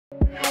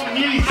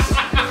fucking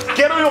knees.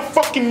 Get on your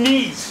fucking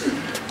knees.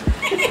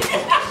 You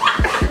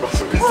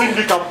think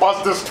you can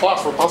pass this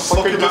class without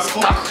sucking this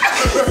class?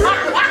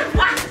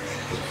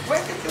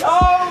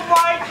 Oh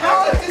my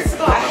god,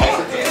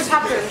 this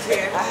happens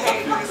here. I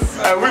hate this.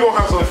 We're gonna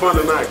have some fun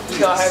tonight.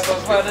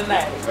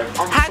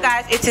 Hi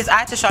guys, it is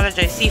I, Tashana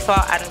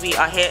Josifa, and we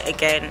are here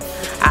again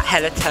at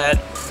Hella Turn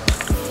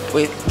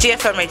with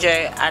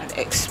GFMAJ and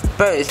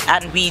Exposed,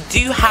 and we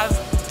do have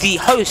the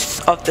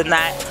hosts of the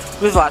night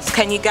with us.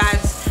 Can you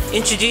guys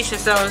introduce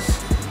yourselves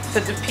for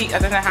the peak? I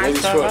don't know how to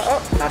spell that.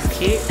 Oh, that's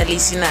cute. At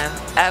least you know.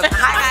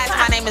 Hi guys,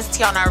 my name is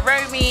Teeyana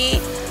Aromi,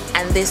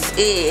 and this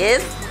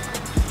is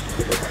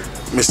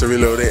Mr.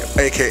 Reloaded,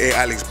 aka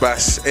Alex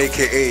Bash,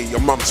 aka your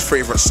mum's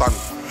favourite son.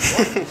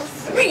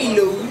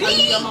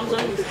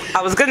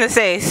 I was gonna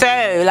say,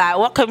 so like,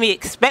 what can we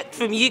expect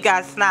from you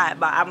guys tonight?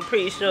 But I'm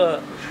pretty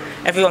sure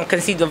everyone can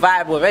see the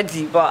vibe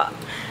already. But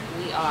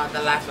we are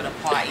the life of the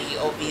party.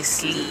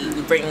 Obviously,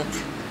 we bring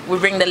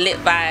the lit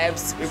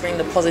vibes, we bring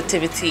the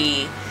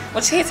positivity.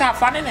 We're here to have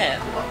fun, innit?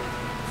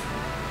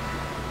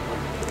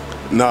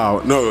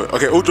 No.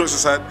 Okay, all jokes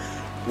aside,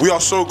 we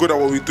are so good at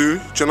what we do.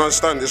 Do you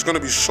understand? It's gonna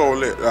be so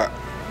lit.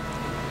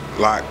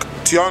 Like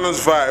Tiana's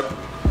vibe.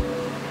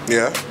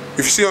 Yeah.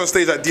 If you see her on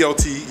stage at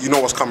DLT, you know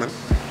what's coming.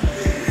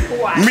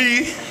 What?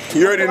 Me,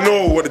 you already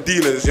know what the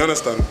deal is. You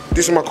understand?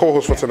 This is my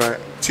co-host for tonight,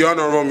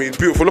 Teeyana Aromi.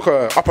 Beautiful. Look at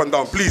her up and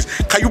down. Please,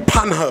 can you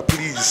pan her,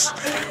 please?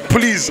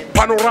 Please,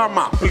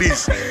 panorama,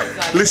 please.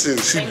 Listen,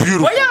 she's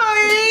beautiful.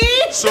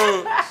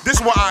 So this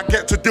is what I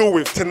get to deal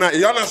with tonight.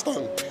 You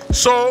understand?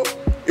 So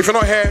if you're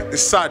not here,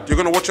 it's sad. You're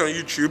gonna watch it on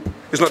YouTube.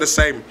 It's not the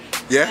same.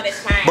 Yeah?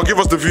 But give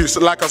us the views,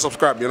 like and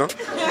subscribe, you know?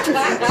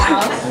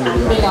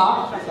 Big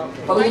up.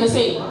 What are we gonna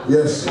sing?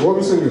 Yes, what are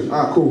we singing?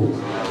 Ah, cool.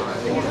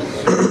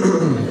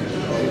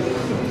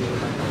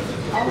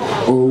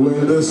 Oh,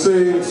 when the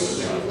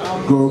saints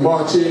go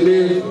marching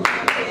in.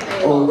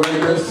 Oh, when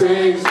the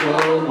saints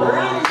go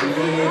marching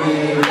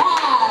in.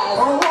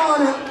 Oh,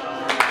 what?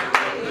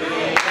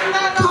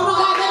 Come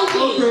on,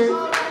 baby. Okay.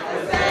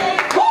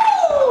 Woo!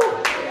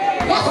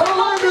 Oh,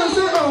 when the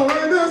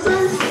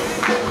saints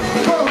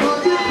go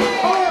marching in.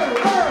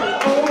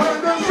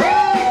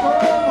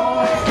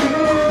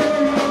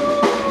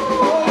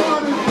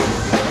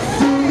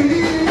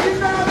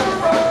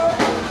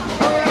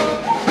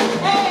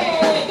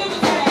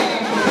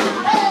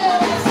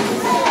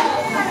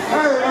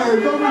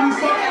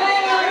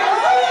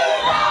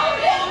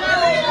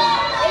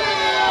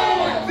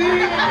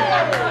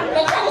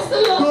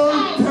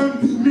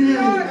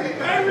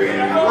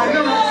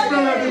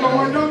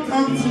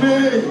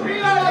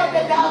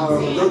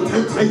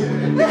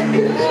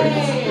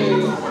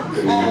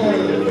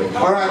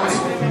 Alright,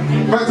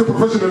 back to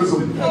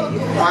professionalism.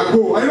 Alright,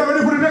 cool. Are you not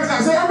ready for the next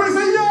act? Say, everybody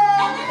say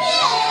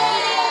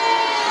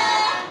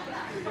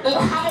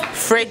yeah!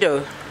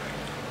 Fredo,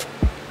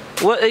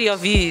 what are your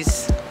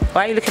views?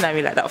 Why are you looking at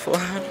me like that for?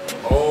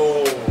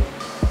 Oh,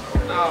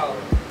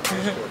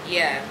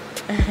 yeah.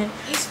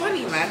 He's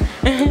funny, man.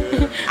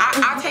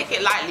 I'll take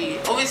it lightly.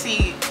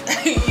 Obviously,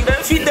 you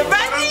don't feed the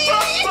baddie.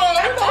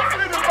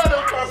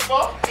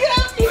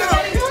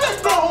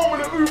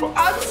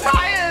 I'm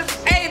tired.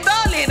 Hey,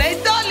 darling.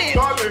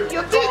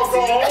 You're too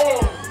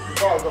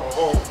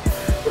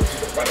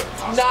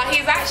Nah,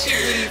 he's actually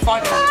really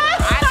funny. But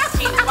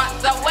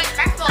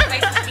that's not a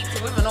place to speak to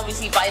women,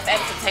 obviously, but it's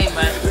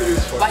entertainment.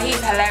 But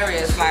he's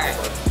hilarious, like.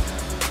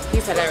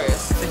 He's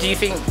hilarious. So do you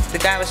think the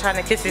guy was trying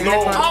to kiss his No.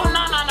 lip? Oh, no.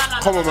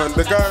 Come on, man.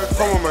 The guy,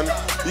 come on, man.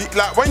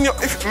 Like, when you're,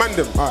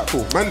 alright,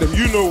 cool. Mandem,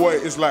 you know what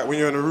it's like when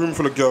you're in a room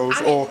full of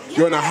girls or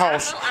you're in a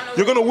house. I know.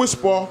 You're gonna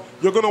whisper,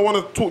 you're gonna want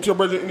to talk to your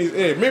brother in his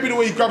ear. Maybe the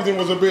way he grabbed him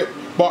was a bit,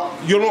 but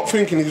he's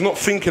not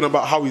thinking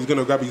about how he's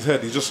gonna grab his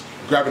head. He's just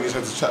grabbing his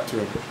head to chat to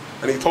him.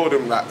 And he told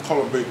him, like, come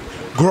on, babe,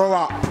 grow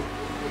up.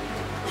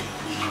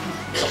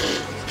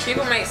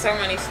 People make so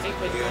many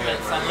stupid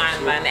comments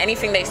online, man.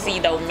 Anything they see,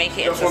 they'll make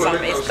it into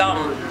something. It's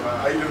dumb.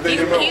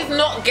 He's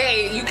not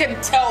gay. You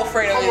can tell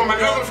Fredo is not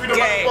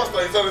gay.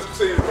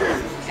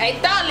 Hey,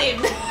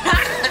 darling.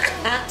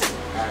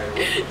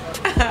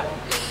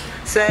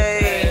 So,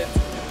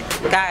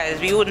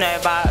 guys, we all know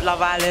about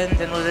Love Island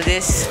and all of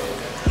this.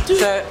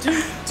 So,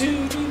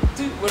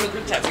 We're in a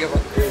group chat together.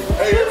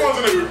 Hey, everyone's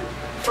in the group.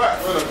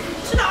 Fact,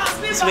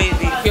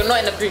 Swayze. You're not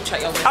in the group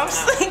chat, you're I'm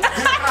sorry.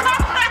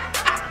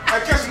 I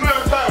guess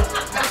another time.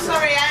 I'm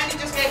sorry, I only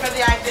just gave her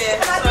the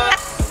idea. So.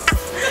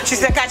 She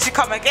said, can she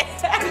come again?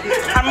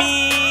 I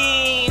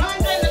mean...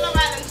 I'm doing the Love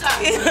Island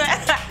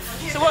chat.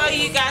 So what are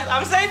you guys?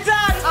 I'm so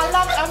done. I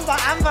love Amber.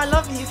 Amber, I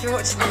love you if you're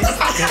watching this.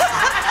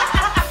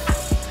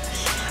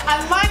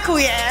 And Michael,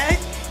 yeah?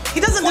 He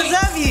doesn't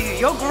deserve you.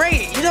 You're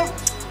great. You don't...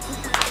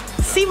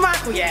 See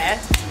Michael,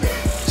 yeah?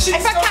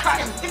 If I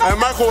catch him... And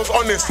Michael was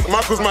honest.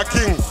 Michael's my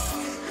king.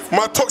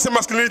 My toxic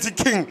masculinity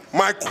king,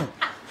 Michael.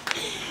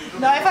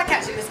 No, if I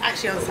catch him, it's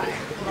actually on site.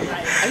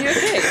 Are you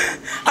okay?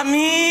 I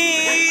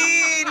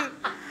mean...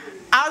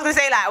 I was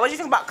gonna say, like, what do you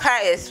think about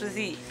Curtis? Was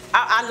he?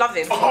 I love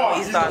him for what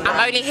he's done.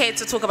 I'm only here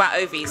to talk about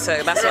Ovi,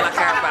 so that's all I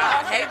care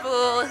about. Hey,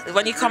 boo,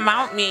 when you come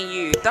out, me and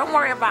you, don't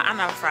worry about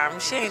Anna, fam.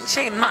 She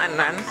ain't nothing,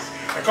 man.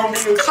 Come,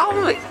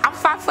 I'm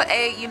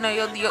 5'8", you know,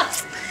 you're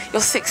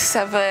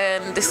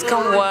 6'7", this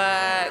can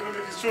work.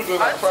 Children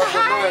like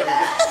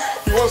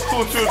 5'9". He wants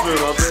 2 children,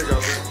 I beg.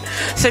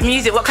 So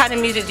music, what kind of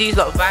music do you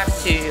got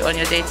vibe to on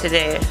your day to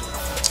day?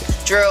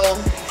 Drill,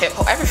 hip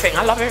hop, everything.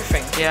 I love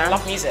everything. Yeah. I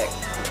love music.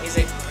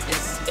 Music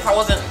is, if I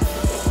wasn't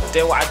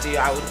doing what I do,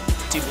 I would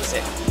do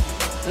music.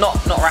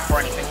 Not rap or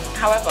anything.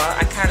 However,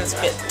 I can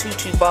spit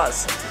 2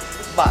 bars.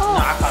 But no,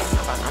 I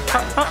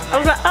can't.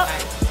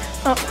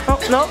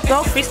 No,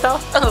 freestyle.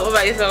 What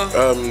about yourself?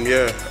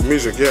 Yeah,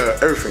 music, yeah,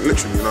 everything,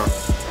 literally, you know.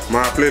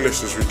 My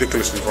playlist is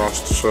ridiculously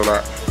vast, so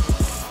like,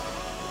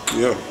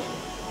 yeah.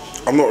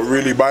 I'm not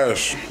really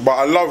biased, but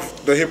I love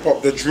the hip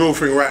hop, the drill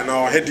thing right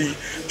now. Heady,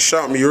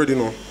 shout me, you already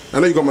know. I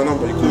know you got my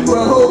number. You call me.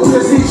 Well,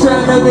 hopelessly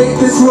trying to make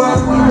this work.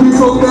 You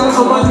told that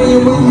on my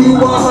name when you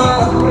were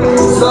her.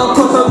 Love,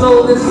 cause I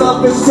know this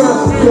love is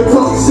cursed. You're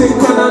toxic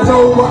and I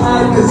know what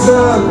I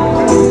deserve.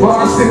 But I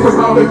stick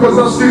around because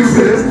I'm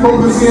stupid.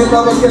 Hopelessly in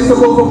love, I guess the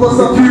both of us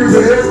are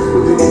stupid.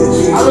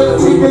 I don't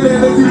think you're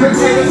there to do the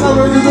thing. It's not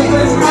really the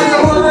best. I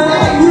don't wanna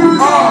let you.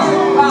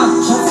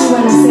 Trust you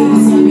when I say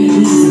this will be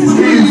easy.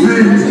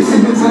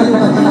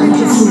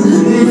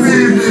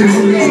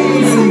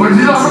 But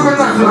you don't have a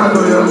natural, I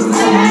know, yeah?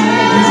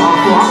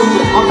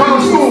 I'm from the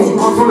school.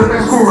 I'm from the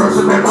next school, right?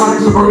 So then I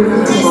need to go in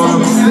there.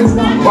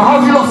 But how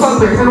do you love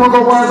Sunday? Anyone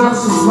go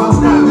wireless?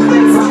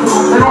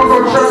 Anyone go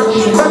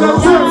church? Yeah.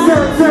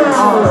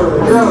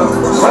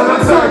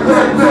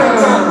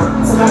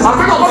 I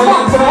pick up my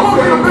mom, so I'm going to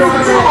pick up my mom.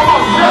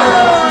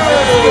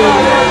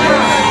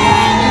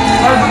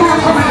 I'm going to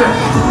come here.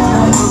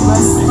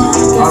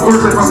 I'm going to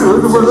say something.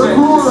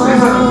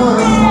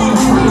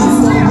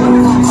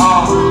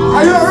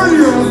 Are you ready?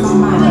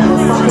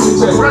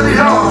 Ready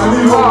up.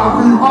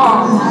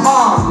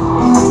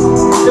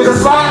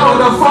 Despite all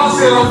the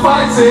fussing and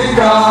fighting,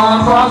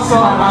 God, pass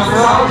on, I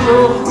tell you.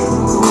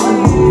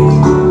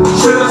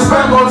 Should've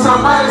spent more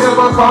time I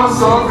never come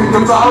so think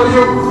about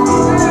you.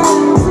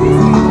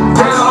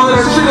 When all the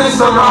shit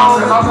is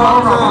around and I'm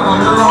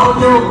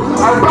around you.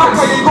 I'm back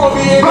and you call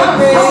me in the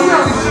name.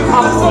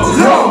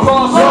 Yo.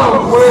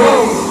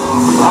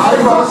 I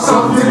got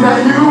something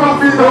that you have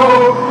to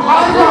know.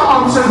 I got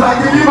options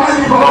like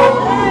anybody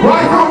more.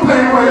 Why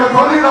complain when you're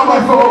calling on my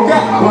phone?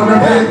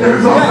 Wanna make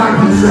things all like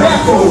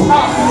PS4.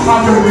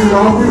 I'm really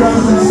love with that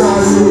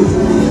inside you.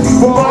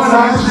 But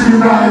I see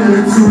that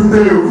you to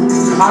do.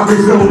 I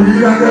miss the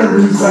weed and the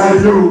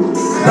inside you.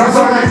 That's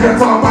why I get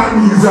on my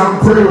knees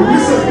and pray.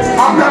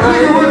 I'm that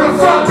nigga with a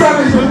fat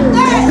belly.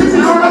 If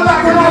you don't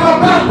like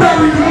another bad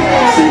belly,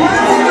 see when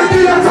I want to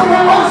do that to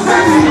my own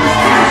steady.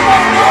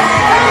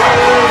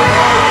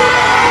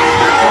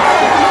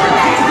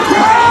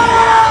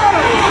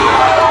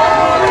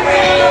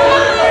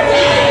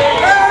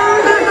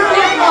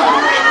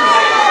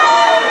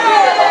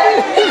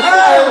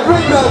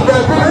 Bring that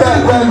back.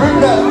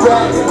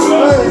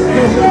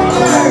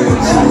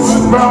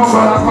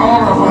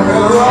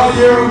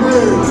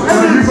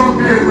 You gon'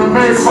 be in the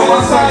main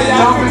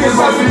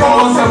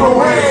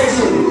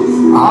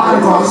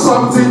I got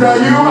something that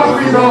you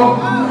already know.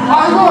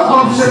 I got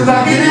options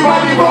like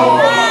anybody more.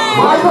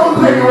 I don't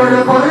play when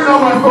you're calling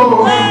on my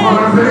phone.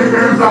 Wanna play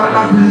games like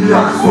a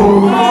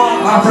PS4.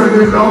 I fell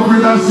in love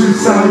with a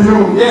sister,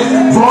 yo.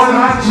 Born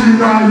and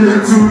Gina,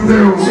 here to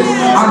do.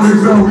 I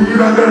mix the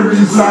weed and the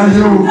inside,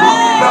 yo.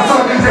 That's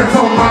how they get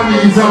on my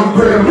knees and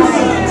pray.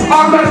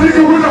 I'm that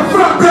nigga with a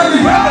fat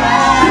belly. If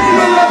you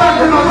don't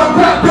like another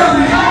fat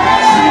belly,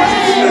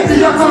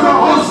 you have to the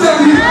whole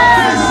steady.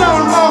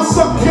 Sound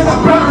awesome, get a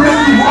bad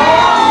ready.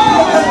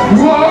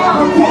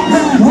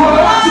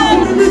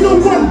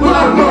 But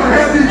I'm not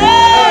heavy.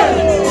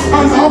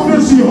 And often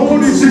she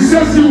hold it, she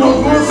says she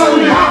was born, so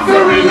we have to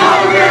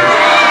reload it.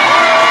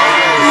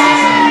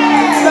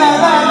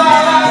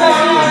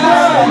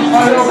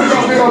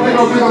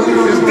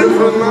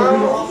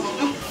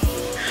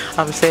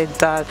 I'm so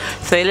done.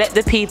 So let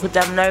the people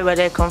them know where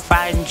they can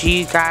find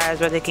you guys,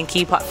 where they can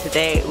keep up to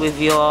date with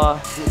your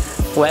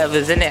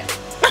whatever's in it.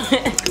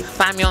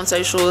 Find me on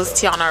socials,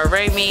 Teeyana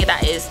Aromi.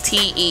 That is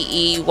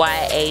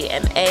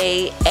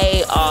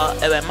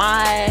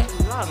TeeyanaAromi.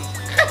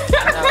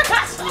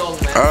 That's long,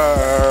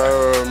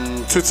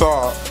 man.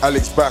 Twitter,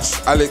 Alex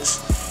Basz, Alex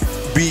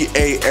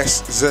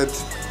BASZ.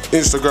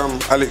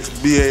 Instagram, Alex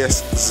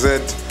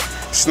BASZ.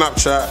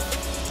 Snapchat,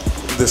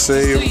 the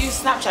same. Do you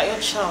Snapchat? You're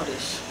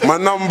childish. My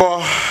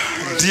number,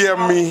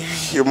 DM me,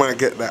 you might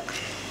get that.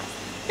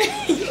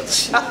 You're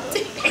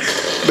childish.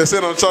 They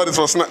said I'm childish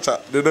for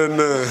Snapchat. They don't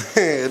know.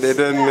 They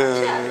don't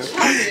know.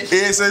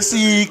 It's a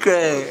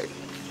secret.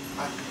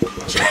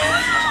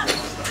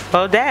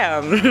 Well,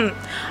 damn.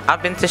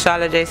 I've been to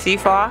Charlotte J.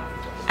 Seafar,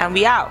 and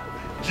we out.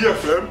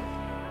 GFM.